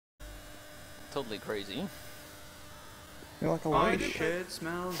totally crazy. You're like a My lady. shirt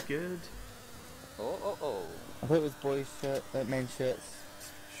smells good. Oh, oh, oh. I thought it was boys' shirt, main shirts,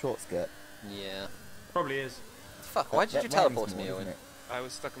 short skirt. Yeah. Probably is. Fuck, why did you That teleport rhymes to me, more, Owen? doesn't it? I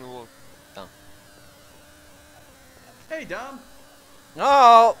was stuck in the wall. Oh. Hey, Dom.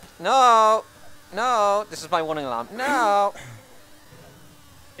 No! No! No! This is my warning alarm. No!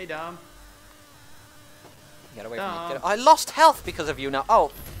 Hey, Dom. Get away from me. I lost health because of you now. Oh,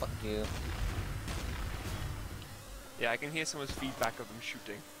 fuck you. Yeah, I can hear someone's feedback of them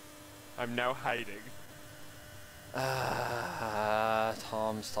shooting. I'm now hiding.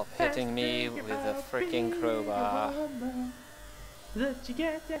 Tom, stop hitting me with a freaking crowbar. That you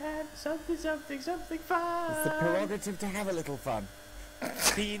get to have something fun. It's the prerogative to have a little fun.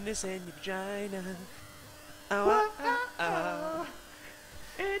 Penis in your vagina.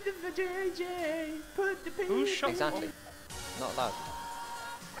 In the JJ, put the penis. Who shot Exactly. Not allowed.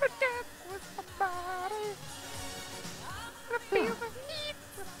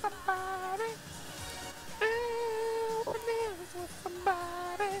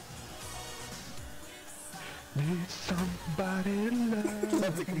 Need somebody to love.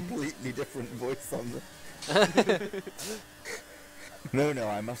 That's a completely different voice on the... No,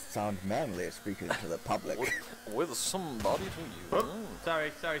 I must sound manly speaking to the public. With somebody to you. Oh,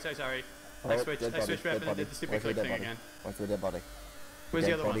 sorry. I switched weapon and did the stupid click thing again. Where's the dead body? Where's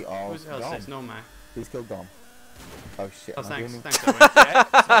the Dead other one? body of Who's the hell is Dom. this? No, man. Who's killed Dom? Oh shit. Oh, am I thanks, doing- Owen. Yeah, so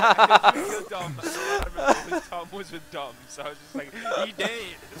I killed Dom, but I remember when Tom was with Dom, so I was just like, he did!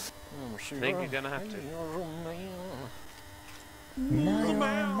 I think you're gonna have to.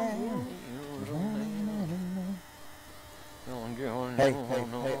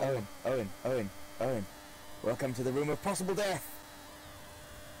 Hey, Owen. Welcome to the room of possible death.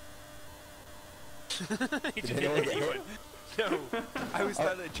 He Did didn't anyone hit get you. hit? No, I was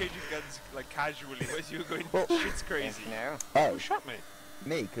standing there changing guns like casually, whereas you were going, shit's crazy. No. Oh, Who shot me?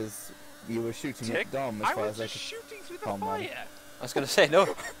 me, because you were shooting Tick? at Dom as I far was as I just could. shooting through the Tom, man. fire. I was gonna say,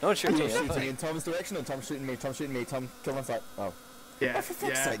 no, don't shoot You me. were shooting in Tom's direction and Tom's shooting me, Tom on side. Oh. Yeah, Oh, for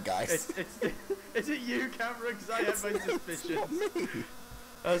fuck's sake, guys. Is it you, Cameron? Because I have my suspicions. Not me.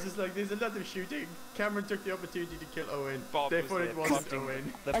 I was just like, there's a lot of shooting. Cameron took the opportunity to kill Owen. Bob Therefore, was it there wasn't plotting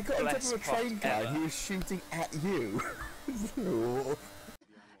Owen. the I got on top best of a train plot car ever. and he was shooting at you.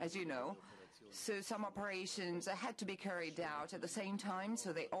 As you know. So some operations had to be carried out at the same time,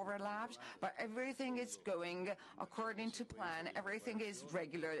 so they overlapped, but everything is going according to plan. Everything is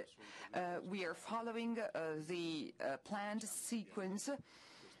regular. We are following the planned sequence.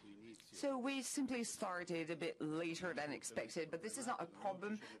 So we simply started a bit later than expected, but this is not a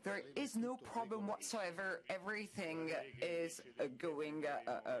problem. There is no problem whatsoever. Everything is going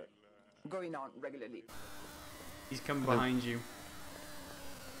on regularly. He's coming behind you.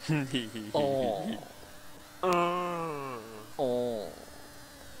 Oh. Oh.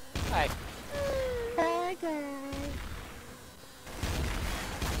 Hi. Hi, guys.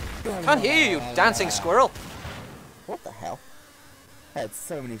 Can't hear you, dancing squirrel. What the hell? I had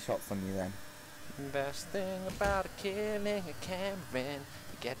so many shots on you then. Best thing about killing a Cameron,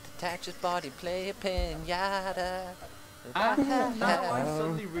 you get to touch his body, play a pinata. Now I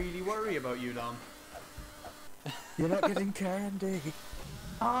suddenly really worry about you, Dom. You're not getting candy.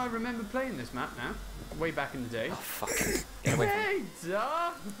 Oh, I remember playing this map now. Way back in the day. Oh fuck! Get away from me! Hey,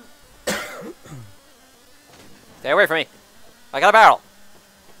 Dom! Stay away from me! I got a barrel.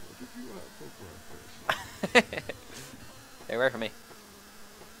 Stay away from me.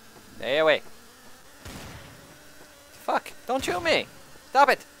 Stay away. Fuck! Don't shoot me! Stop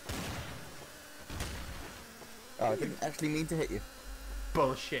it! Oh, I didn't actually mean to hit you.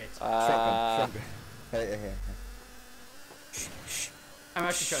 Bullshit. Shotgun. Here. I'm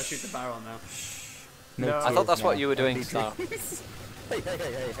actually trying to shoot the barrel now. No, I thought that's no, what you were doing, only Star. please. Hey.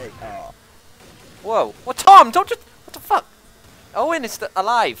 Oh. Whoa! What, Tom? Don't just. What the fuck? Owen is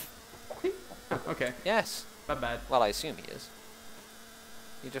alive. Okay, Yes. not bad. Well, I assume he is.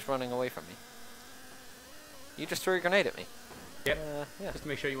 You're just running away from me. You just threw a grenade at me. Yep. Yeah. Just to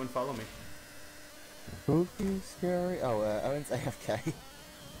make sure you wouldn't follow me. Spooky, scary. Oh, Owen's AFK.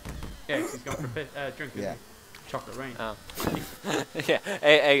 Yeah, 'cause he's gone for a bit, drink. Yeah. Chocolate rain. Oh. Yeah,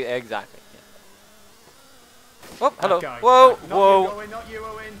 exactly. Yeah. Oh, hello. That guy. Whoa, Not whoa. you, Owen, not you,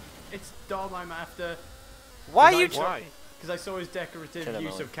 Owen. It's Dom I'm after. Why you? Why? Because I saw his decorative Kill him,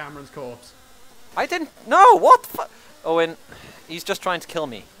 use Owen. of Cameron's corpse. I didn't. No, what the fuck? Owen, he's just trying to kill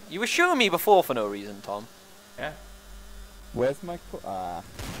me. You were shooting me before for no reason, Tom. Yeah. Where's my...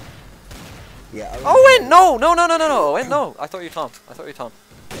 Yeah, Owen, no, Owen, no. I thought you were Tom.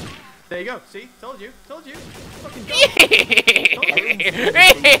 There you go. See? Told you. Told you. Fucking go.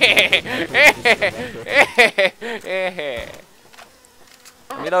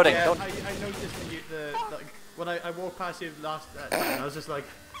 Reloading. Yeah, Don't. I noticed like, when I walked past you last time, I was just like,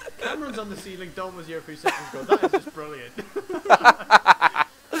 Cameron's on the ceiling, Dom was here a few seconds ago. That is just brilliant.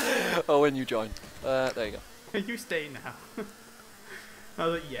 Oh, when you join. There you go. You stay now. I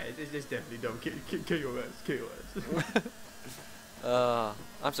was like, yeah, it's definitely Dom. Kill your words. Kill your words.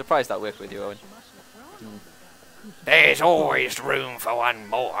 I'm surprised that worked with you, Owen. There's always room for one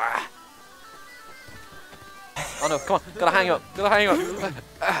more. Oh no, come on, gotta hang up, gotta hang up.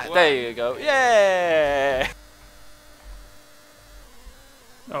 There you go, yay!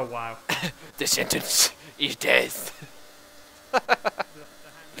 Oh wow. The sentence is death. Tom's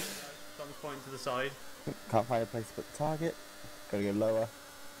pointing to the side. Can't find a place to put the target. Gotta go lower.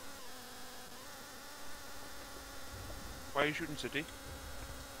 Why are you shooting City?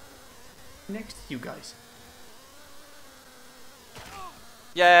 Next to you guys.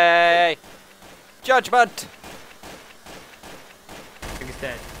 Yay! Judgment! I think it's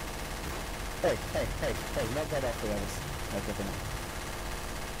dead. Hey, not dead after those. No, definitely not.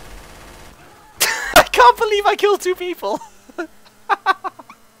 I can't believe I killed 2 people! And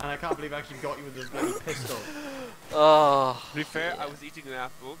I can't believe I actually got you with this bloody pistol. Oh. To be fair, I was eating an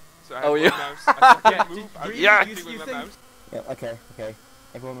apple, so I had Oh, one yeah. mouse. I couldn't move. I was Yeah, eating with my think- mouse. Yeah, okay.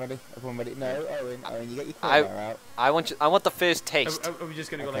 Everyone ready? Everyone ready? No, Owen, you get your I- camera out. I want the first taste. Are we just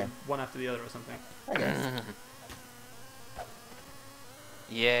gonna go Okay. like one after the other or something? I guess.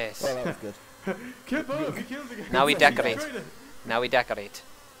 Yes. Well, that was good. Kill both! You killed the guy. Now we decorate. Traitor. Now we decorate.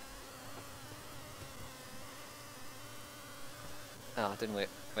 Oh, it didn't work.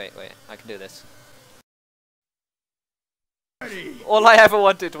 Wait, I can do this. Ready. All I ever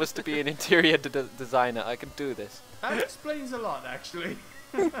wanted was to be an interior designer. I can do this. That explains a lot, actually.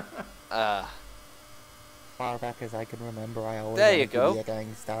 Far back as I can remember, I always There you wanted to go. be a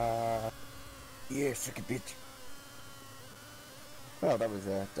gangster. Yeah, suck a bitch. Well, that was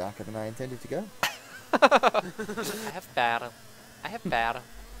darker than I intended to go. I have barrel. I have barrel.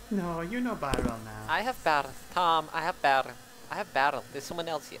 No, you're no barrel now. I have barrel. Tom, I have barrel. I have barrel. There's someone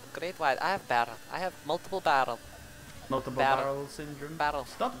else here. Great white. I have barrel. I have multiple barrel. Multiple barrel. barrel syndrome. Barrel.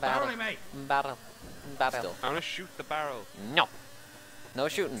 Stop barrel. barreling, mate. Barrel. Barrel. I want to shoot the barrel. No. No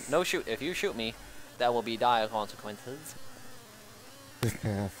shooting. No shoot. If you shoot me, there will be dire consequences.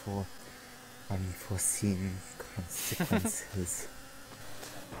 Prepare for unforeseen consequences.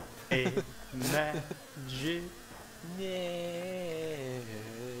 Imagine.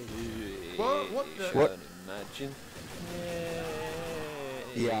 What the? What? Imagine.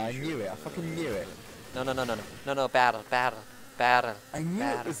 Yeah, I knew it. I fucking knew it. No, battle. I knew it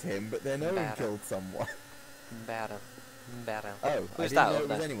Battle. was him, but then Owen Battle. killed someone. Battle. Oh, I Who's didn't that know up it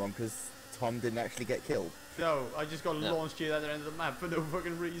was there? anyone because Tom didn't actually get killed. No, I just got No. launched to the other end of the map for no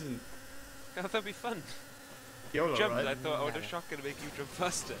fucking reason. I thought that'd be fun. YOLO, Jumped, right? I thought I would have shotgun to make you jump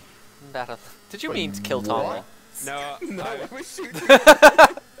faster. Battle. Did you Wait, mean to kill Tom? what? No, No, I, I was shooting.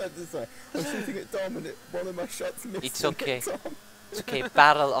 Sorry, I was shooting at Dom and one of my shots missed. It's okay. Tom. It's okay.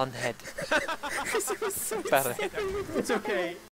 Barrel on head. It was so Barrel. insane. It's okay.